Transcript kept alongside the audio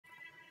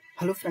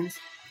Hello friends,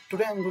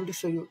 today I am going to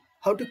show you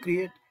how to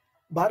create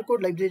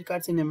barcode library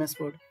cards in MS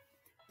Word.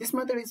 This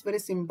method is very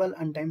simple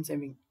and time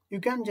saving.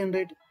 You can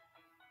generate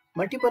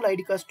multiple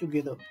ID cards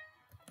together.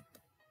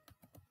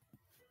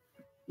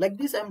 Like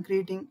this I am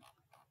creating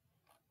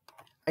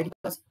ID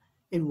cards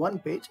in one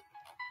page.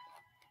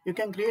 You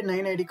can create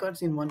 9 ID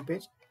cards in one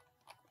page.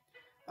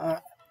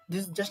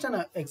 This is just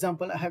an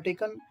example. I have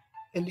taken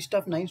a list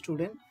of 9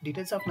 students,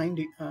 details of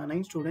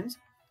 9 students.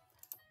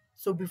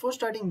 So before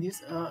starting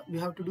this, we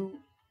have to do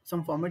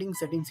some formatting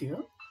settings here.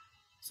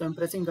 So I'm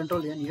pressing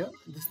Ctrl N here.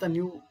 This is the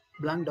new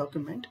blank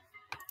document.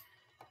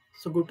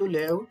 So go to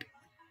layout.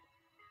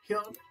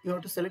 Here you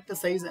have to select the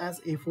size as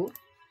A4.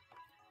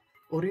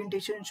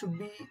 Orientation should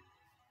be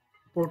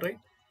portrait.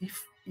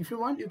 If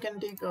you want, you can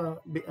take a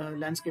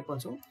landscape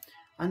also.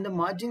 And the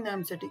margin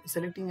I'm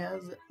selecting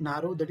as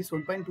narrow, that is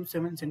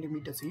 1.27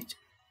 centimeters each.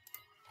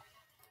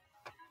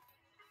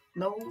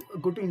 Now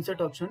go to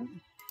insert option.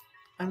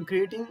 I'm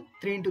creating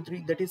 3 into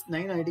 3, that is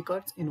 9 ID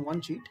cards in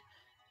one sheet.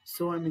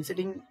 So I'm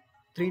inserting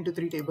 3 into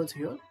 3 tables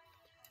here.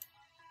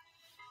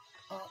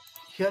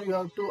 Here you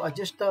have to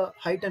adjust the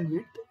height and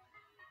width.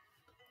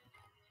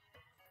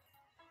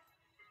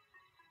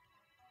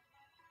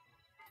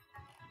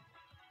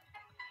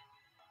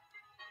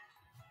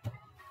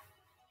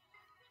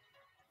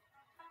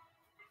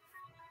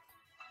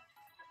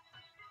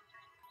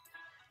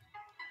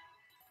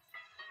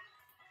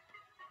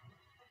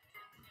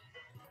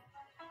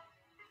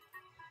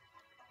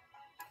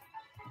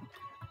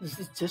 This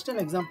is just an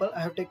example. I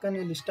have taken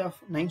a list of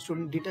 9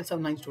 students, details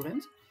of 9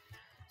 students.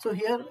 So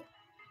here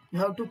you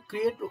have to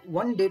create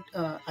one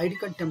ID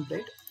card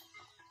template.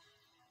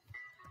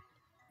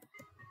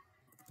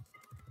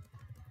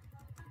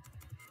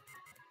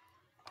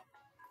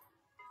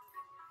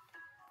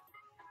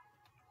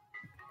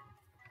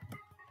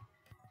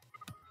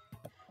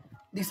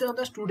 These are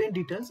the student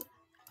details.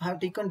 I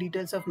have taken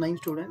details of 9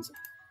 students.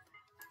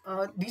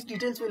 These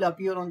details will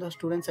appear on the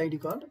student's ID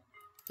card.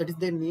 That is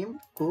their name,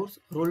 course,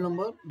 roll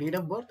number, date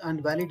of birth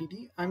and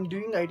validity. I am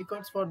doing ID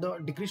cards for the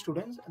degree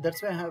students.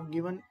 That's why I have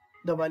given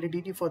the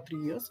validity for 3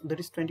 years. That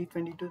is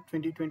 2020 to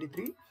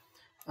 2023.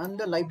 And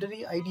the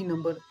library ID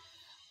number.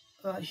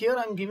 Here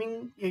I am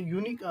giving a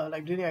unique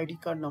library ID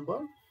card number.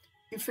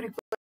 If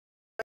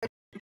required,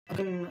 I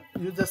can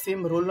use the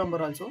same roll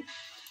number also.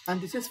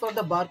 And this is for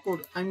the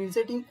barcode. I am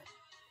inserting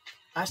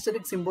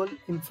asterisk symbol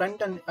in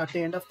front and at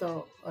the end of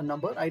the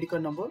number, ID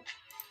card number.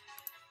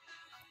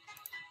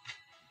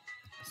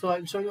 So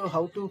I'll show you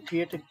how to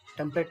create a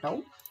template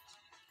now.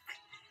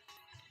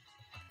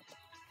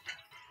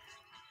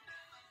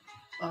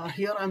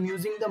 Here I'm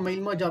using the mail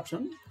merge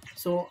option.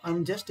 So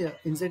I'm just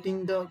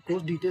inserting the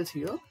course details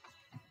here.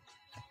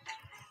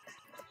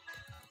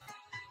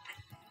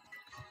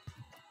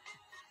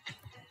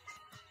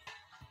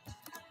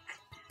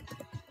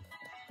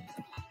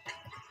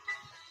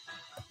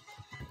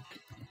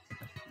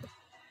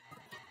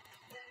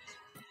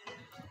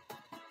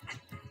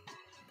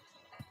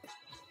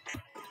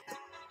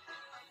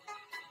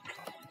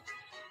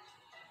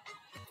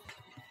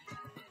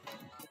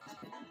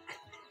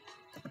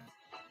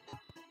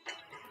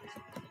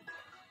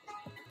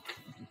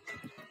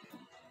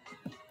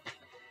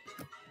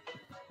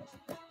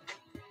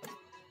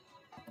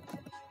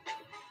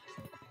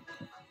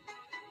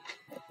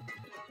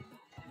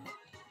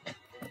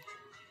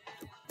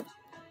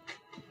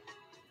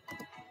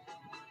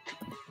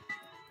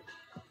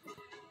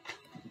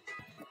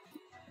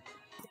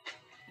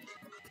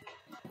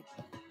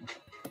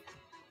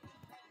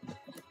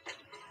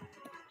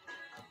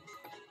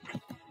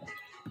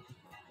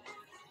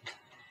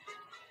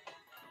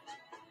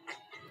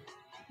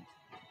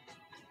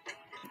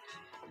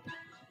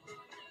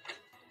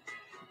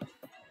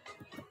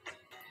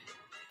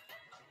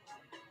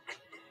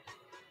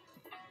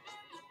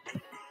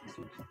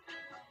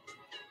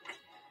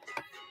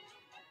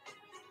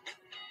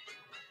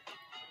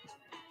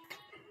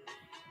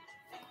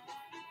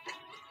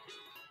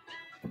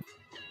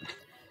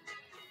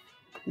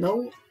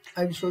 Now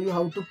I will show you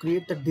how to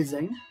create the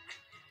design.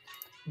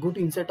 Go to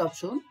insert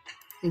option,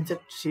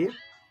 insert shape.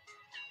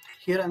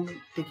 Here I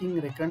am taking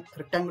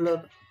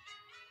rectangular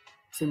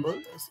symbol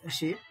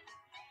shape.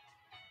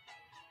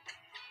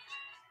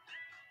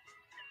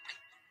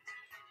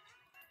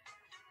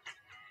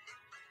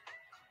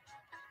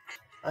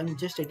 I am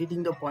just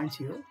editing the points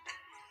here.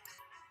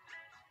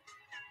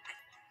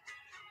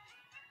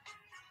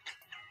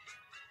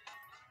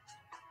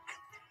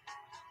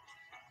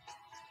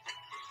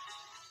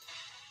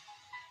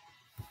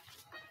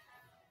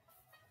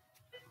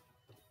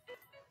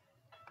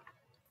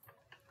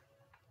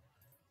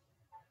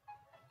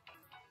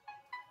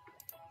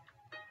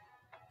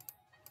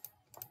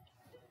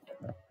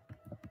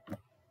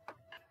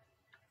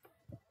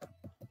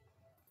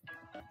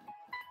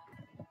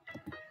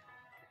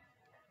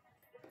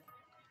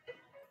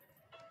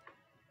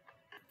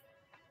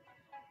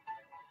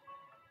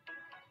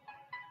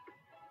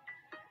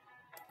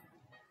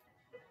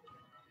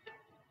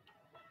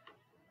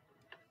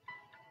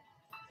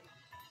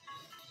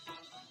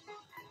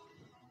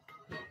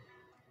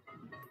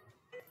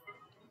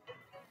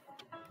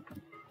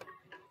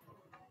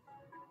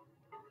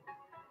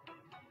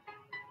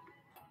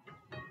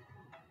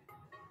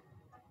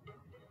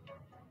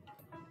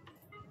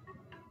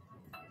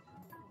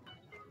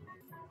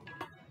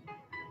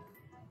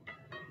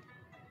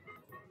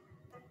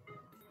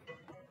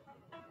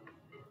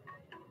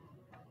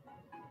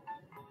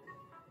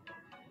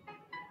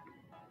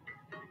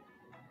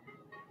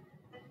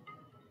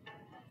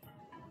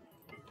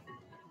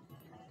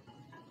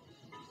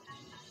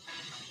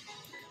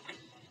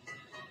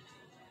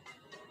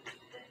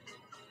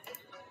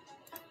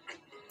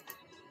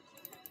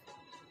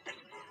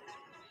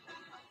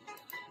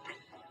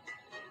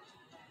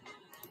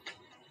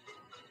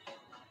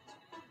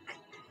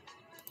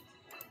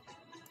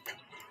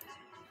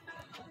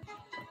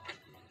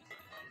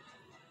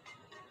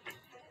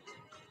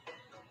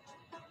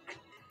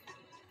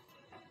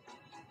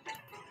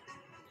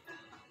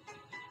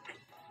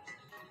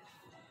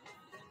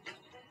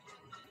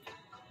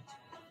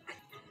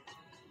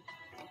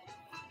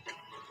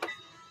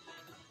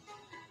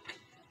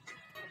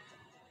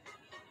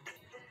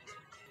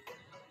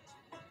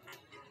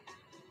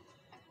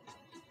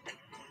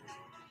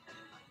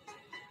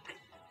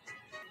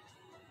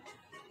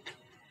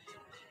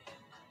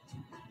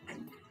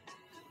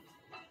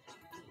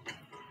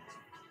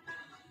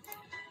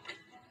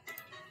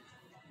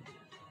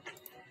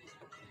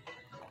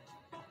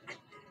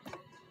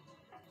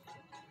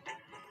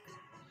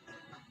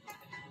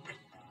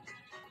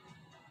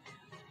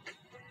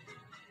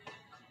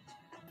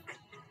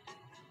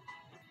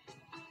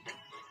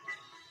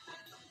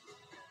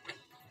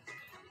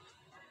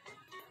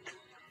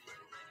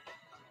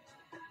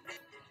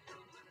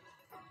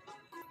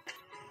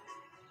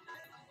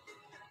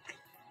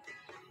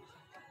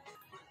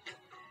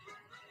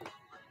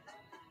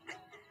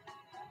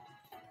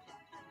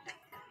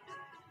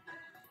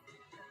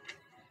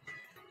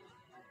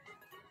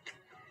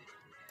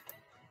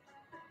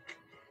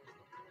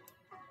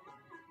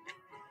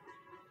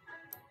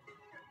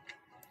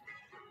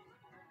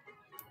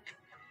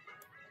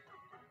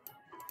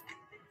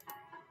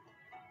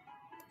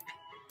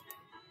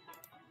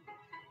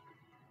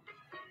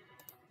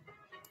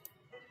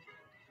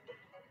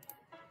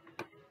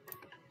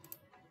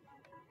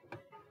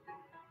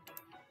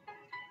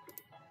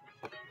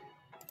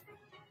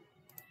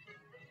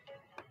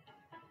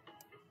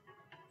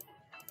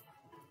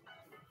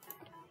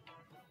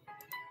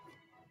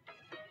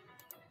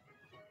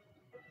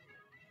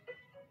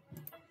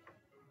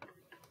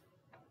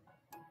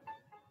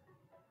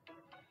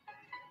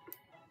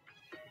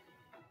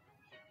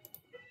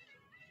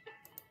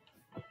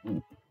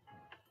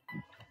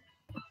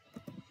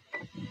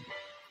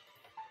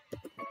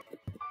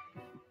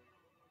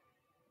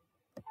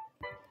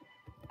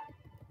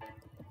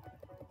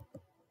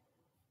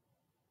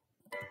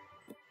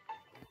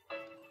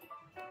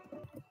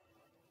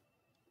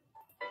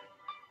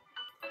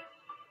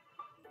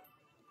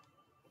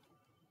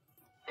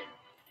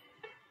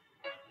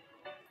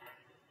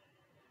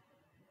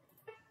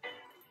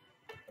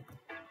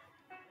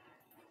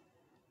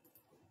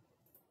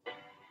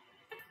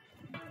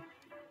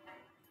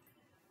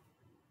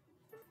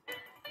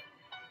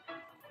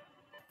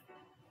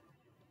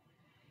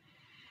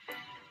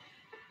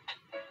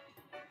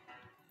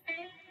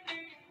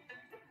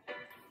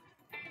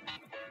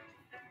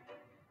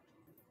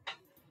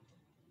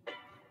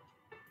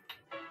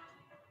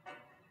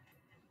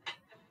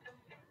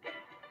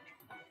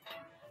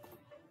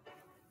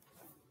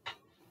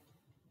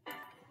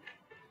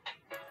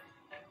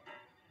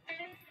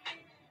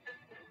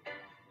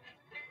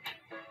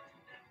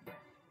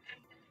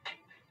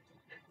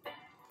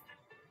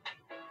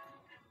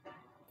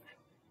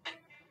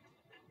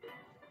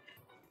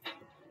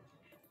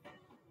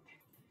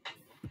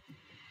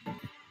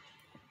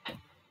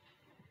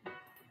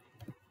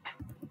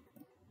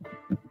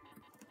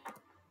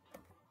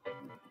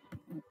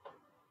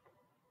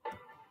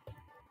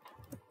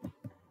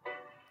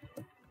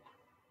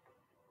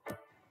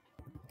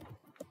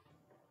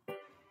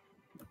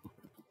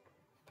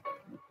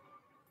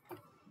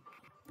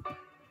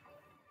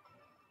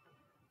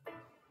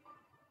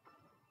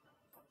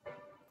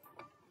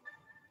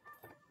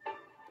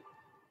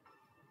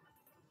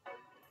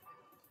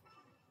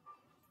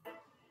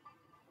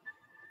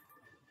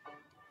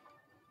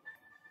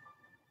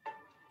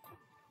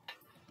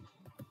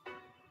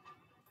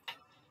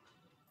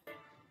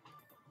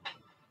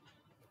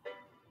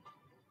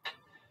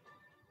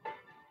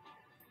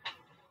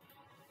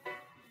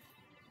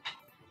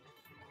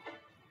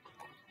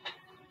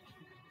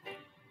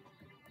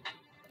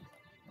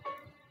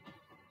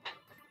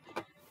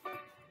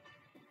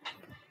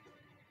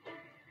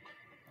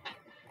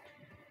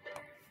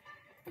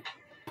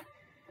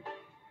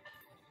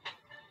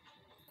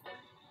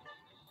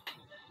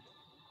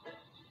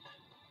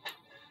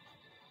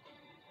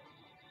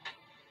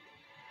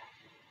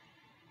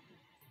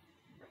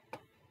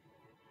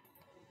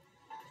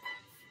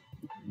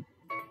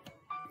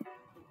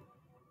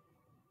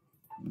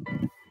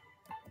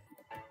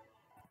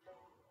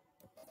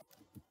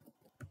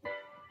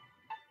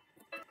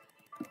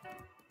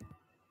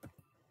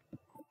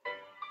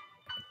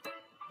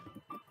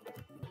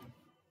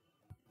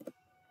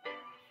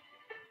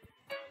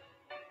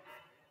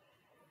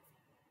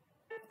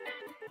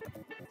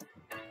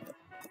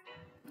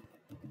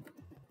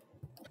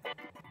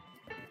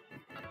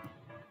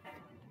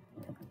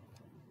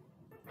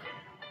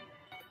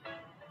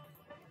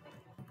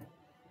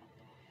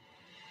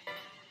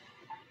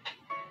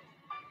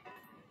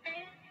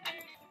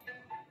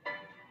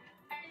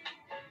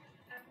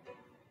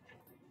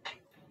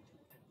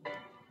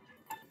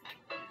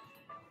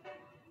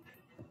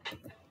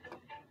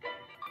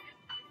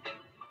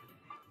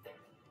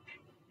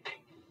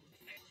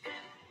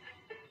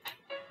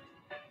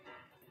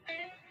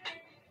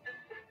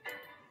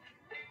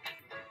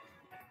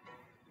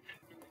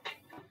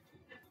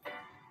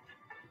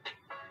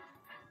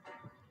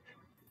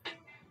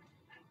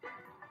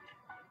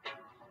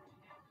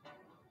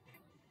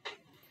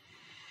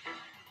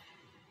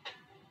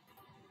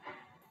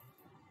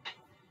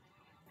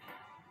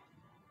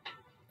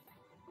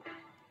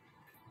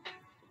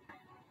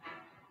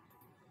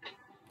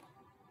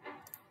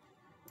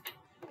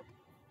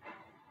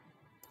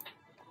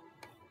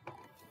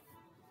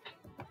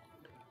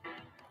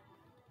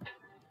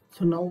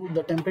 So now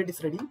the template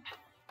is ready.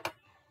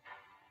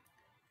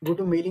 Go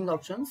to mailing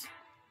options,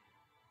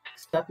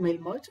 start mail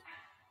merge,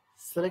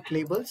 select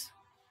labels.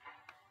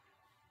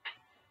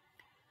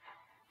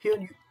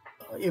 Here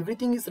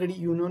everything is ready,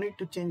 you no need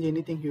to change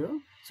anything here.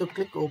 So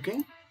click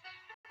OK.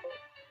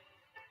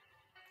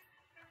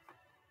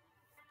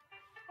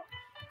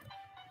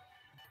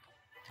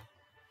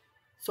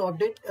 So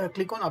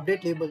click on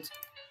update labels.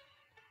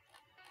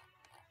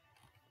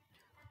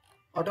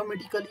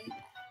 Automatically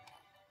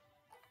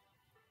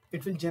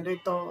it will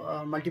generate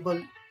the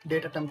multiple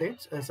data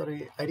templates,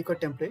 ID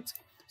card templates.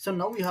 So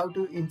now you have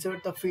to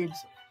insert the fields.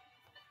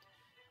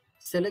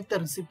 Select the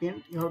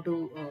recipient, you have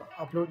to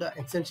upload the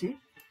Excel sheet.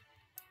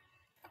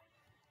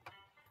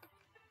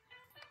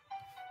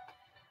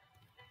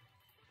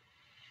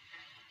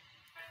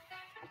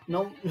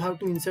 Now you have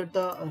to insert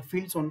the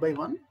fields one by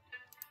one.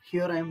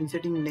 Here I am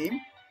inserting name.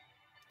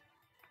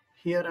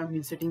 Here I am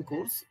inserting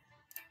course.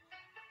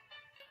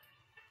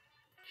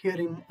 Here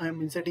I am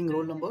inserting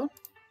roll number.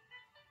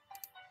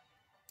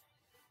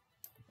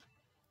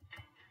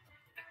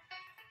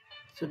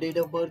 So date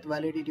of birth,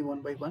 validity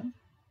one by one.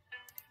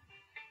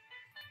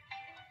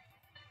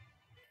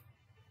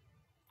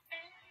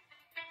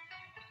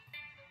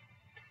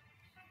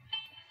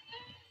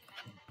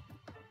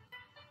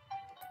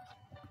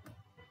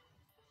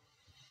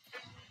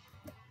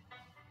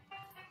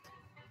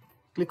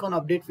 Click on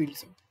update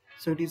fields.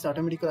 So it is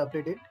automatically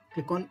updated.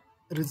 Click on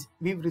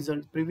view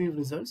results, preview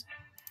results.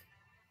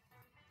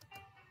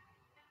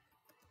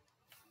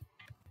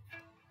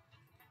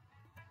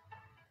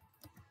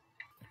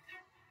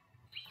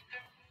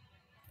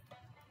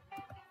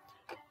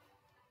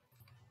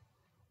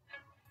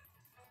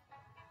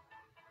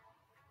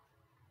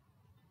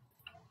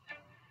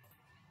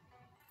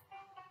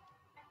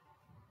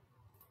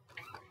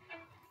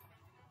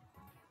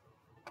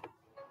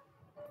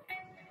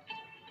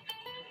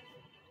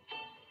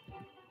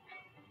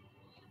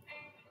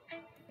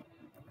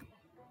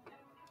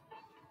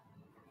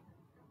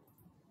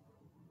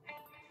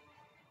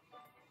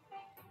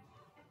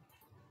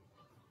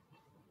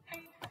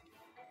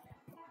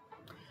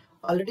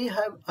 Already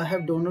I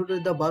have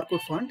downloaded the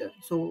barcode font,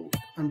 so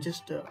I'm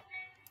just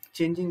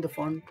changing the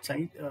font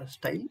size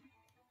style.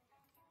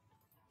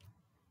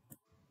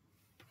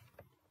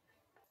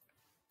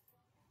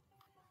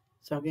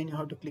 So again you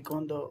have to click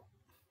on the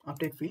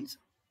update fields.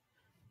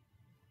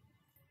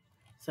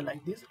 So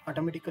like this,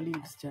 automatically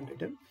it's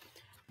generated.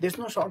 There's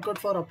no shortcut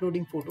for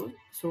uploading photos,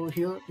 so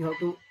here you have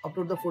to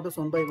upload the photos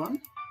one by one.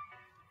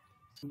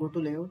 So go to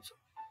layouts,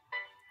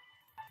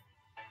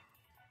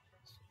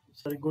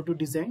 go to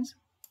designs,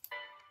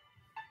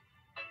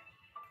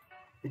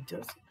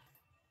 pictures.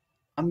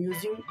 I'm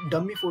using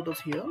dummy photos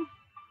here.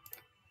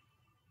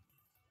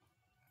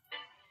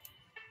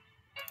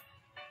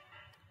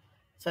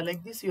 So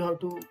like this, you have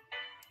to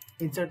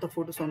insert the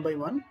photos one by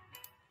one.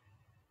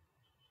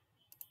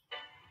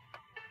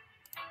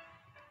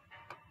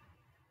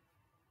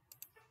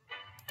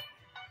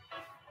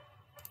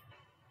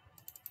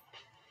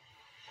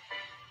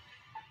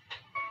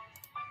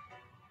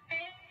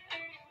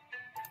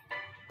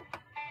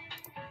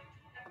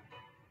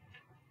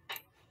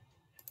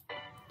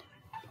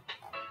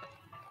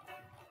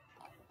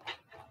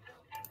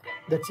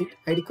 That's it.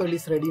 ID card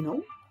is ready now.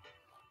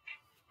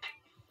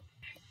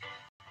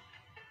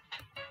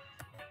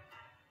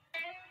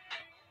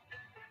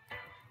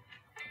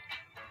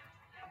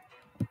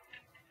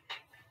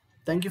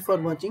 Thank you for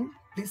watching.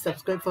 Please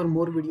subscribe for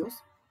more videos.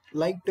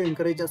 Like to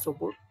encourage our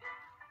support.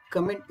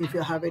 Comment if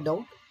you have a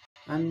doubt.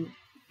 And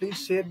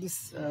please share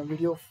this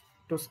video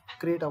to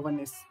create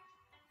awareness.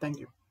 Thank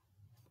you.